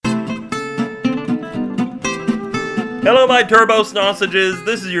Hello, my turbo sausages.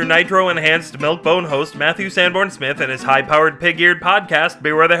 This is your nitro-enhanced milk-bone host, Matthew Sanborn Smith, and his high-powered pig-eared podcast,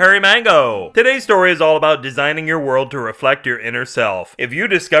 Beware the Hairy Mango. Today's story is all about designing your world to reflect your inner self. If you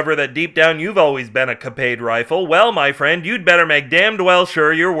discover that deep down you've always been a capade rifle, well, my friend, you'd better make damned well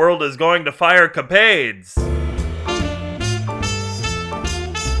sure your world is going to fire capades.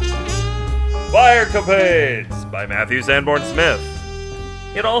 Fire Capades by Matthew Sanborn Smith.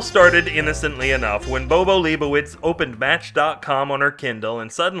 It all started innocently enough when Bobo Leibowitz opened Match.com on her Kindle and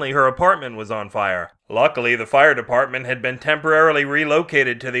suddenly her apartment was on fire. Luckily, the fire department had been temporarily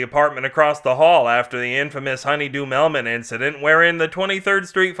relocated to the apartment across the hall after the infamous Honeydew Melman incident, wherein the 23rd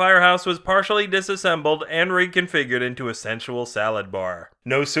Street firehouse was partially disassembled and reconfigured into a sensual salad bar.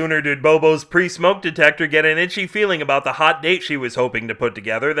 No sooner did Bobo's pre-smoke detector get an itchy feeling about the hot date she was hoping to put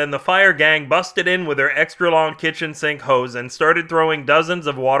together than the fire gang busted in with their extra-long kitchen sink hose and started throwing dozens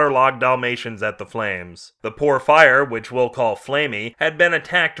of waterlogged Dalmatians at the flames. The poor fire, which we'll call Flamey, had been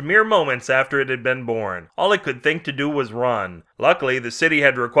attacked mere moments after it had been born. All it could think to do was run. Luckily, the city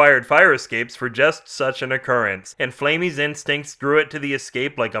had required fire escapes for just such an occurrence, and Flamey's instincts drew it to the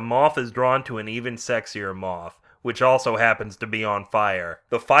escape like a moth is drawn to an even sexier moth, which also happens to be on fire.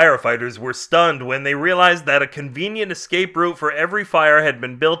 The firefighters were stunned when they realized that a convenient escape route for every fire had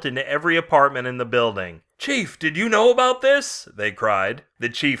been built into every apartment in the building. "Chief, did you know about this?" they cried. The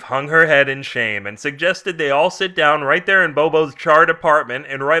chief hung her head in shame and suggested they all sit down right there in Bobo's charred apartment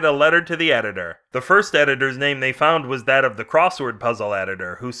and write a letter to the editor. The first editor's name they found was that of the crossword puzzle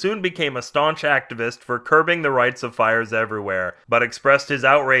editor, who soon became a staunch activist for curbing the rights of fires everywhere, but expressed his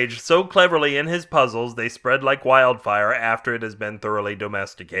outrage so cleverly in his puzzles they spread like wildfire after it has been thoroughly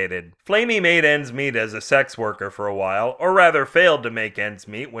domesticated. Flamey made ends meet as a sex worker for a while, or rather failed to make ends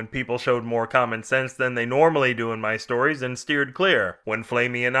meet when people showed more common sense than they normally do in my stories and steered clear. When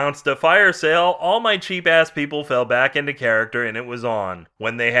Flamey announced a fire sale, all my cheap-ass people fell back into character and it was on.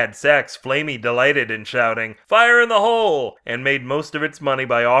 When they had sex, Flamey delighted in shouting, "Fire in the hole!" and made most of its money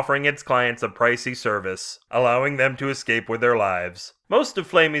by offering its clients a pricey service, allowing them to escape with their lives. Most of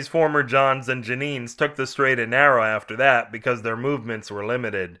Flamey's former Johns and Janines took the straight and narrow after that because their movements were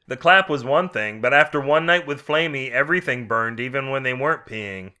limited. The clap was one thing, but after one night with Flamey, everything burned even when they weren't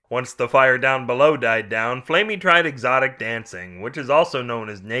peeing. Once the fire down below died down, Flamey tried exotic dancing, which is also known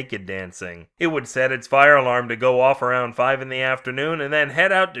as naked dancing. It would set its fire alarm to go off around 5 in the afternoon and then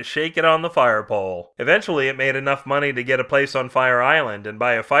head out to shake it on the fire pole. Eventually it made enough money to get a place on Fire Island and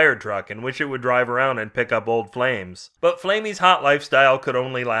buy a fire truck in which it would drive around and pick up old flames. But Flamey's hot lifestyle could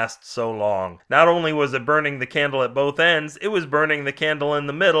only last so long. Not only was it burning the candle at both ends, it was burning the candle in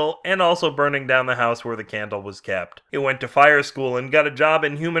the middle and also burning down the house where the candle was kept. It went to fire school and got a job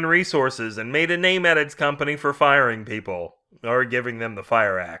in human resources and made a name at its company for firing people, or giving them the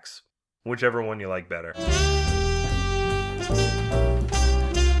fire axe. Whichever one you like better.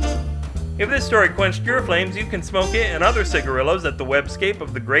 If this story quenched your flames, you can smoke it and other cigarillos at the webscape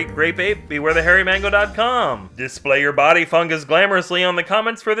of the great grape ape, BewareTheHairyMango.com. Display your body fungus glamorously on the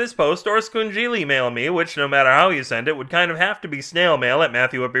comments for this post, or Scungili mail me, which no matter how you send it would kind of have to be snail mail at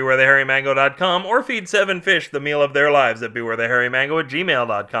Matthew@BewareTheHairyMango.com, or feed 7 fish the meal of their lives at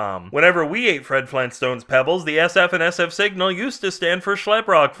BewareTheHairyMango@gmail.com. Whenever we ate Fred Flintstone's Pebbles, the SF and SF signal used to stand for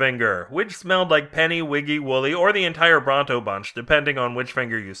Schleprock Finger, which smelled like Penny, Wiggy, Woolly, or the entire Bronto Bunch, depending on which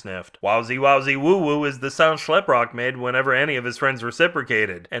finger you sniffed. Wowzy Wowzy Woo Woo is the sound Schleprock made whenever any of his friends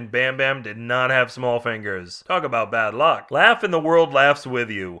reciprocated, and Bam Bam did not have small fingers. Talk about bad luck. Laugh and the world laughs with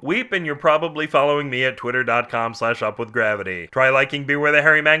you. Weep and you're probably following me at twitter.com/upwithgravity. Try liking Beware the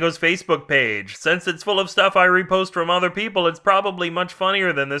Hairy Mango's Facebook page. Since it's full of stuff I repost from other people, it's probably much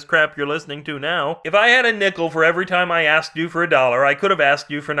funnier than this crap you're listening to now. If I had a nickel for every time I asked you for $1, I could have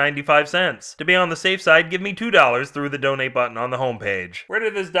asked you for 95 cents. To be on the safe side, give me $2 through the donate button on the homepage. Where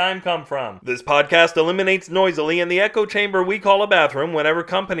did this dime come from? This podcast eliminates noisily in the echo chamber we call a bathroom whenever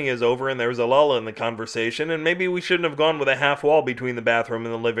company is over and there's a lull in the conversation, and maybe we shouldn't have gone with a half wall between the bathroom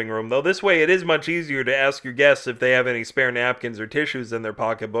and the living room, though this way it is much easier to ask your guests if they have any spare napkins or tissues in their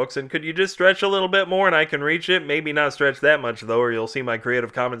pocketbooks, and could you just stretch a little bit more and I can reach it? Maybe not stretch that much though, or you'll see my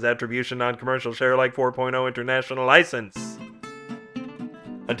Creative Commons Attribution Non-Commercial Share Alike 4.0 International License.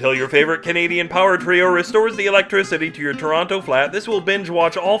 Until your favorite Canadian power trio restores the electricity to your Toronto flat, this will binge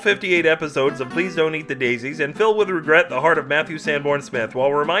watch all 58 episodes of Please Don't Eat the Daisies and fill with regret the heart of Matthew Sanborn Smith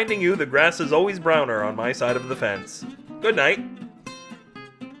while reminding you the grass is always browner on my side of the fence. Good night.